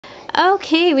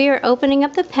Okay, we are opening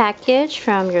up the package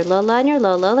from your Lola and your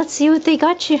Lolo. Let's see what they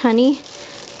got you, honey.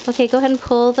 Okay, go ahead and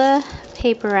pull the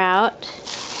paper out.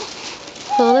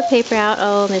 Pull the paper out.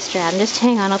 Oh, Mr. Adam, just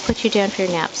hang on. I'll put you down for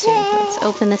your nap soon. Let's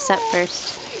open this up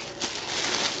first.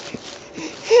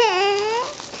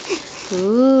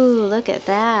 Ooh, look at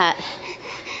that.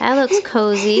 That looks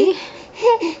cozy.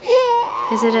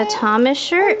 Is it a Thomas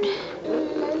shirt?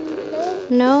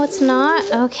 No, it's not.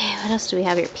 Okay, what else do we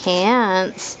have here?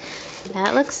 Pants.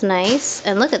 That looks nice.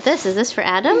 And look at this. Is this for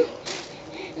Adam?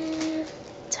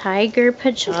 Tiger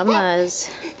pajamas.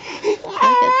 Look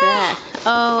at that.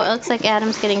 Oh, it looks like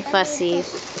Adam's getting fussy.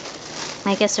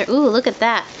 I guess they're... Ooh, look at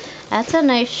that. That's a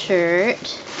nice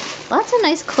shirt. Lots of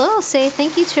nice clothes. Say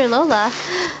thank you to your Lola.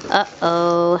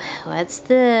 Uh-oh. What's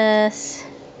this?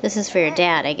 This is for your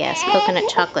dad, I guess. Coconut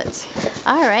chocolates.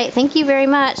 All right. Thank you very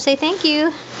much. Say thank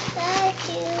you. Thank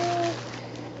you.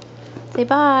 Say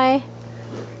bye.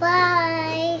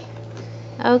 Bye.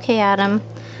 Okay, Adam.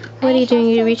 What are you doing?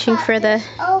 You're reaching for the...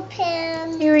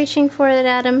 Open. You're reaching for it,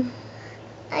 Adam.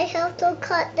 I have to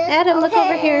cut this. Adam, look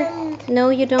over here. open. No,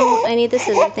 you don't. I need the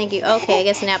scissors. Thank you. Okay, I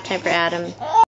guess nap time for Adam.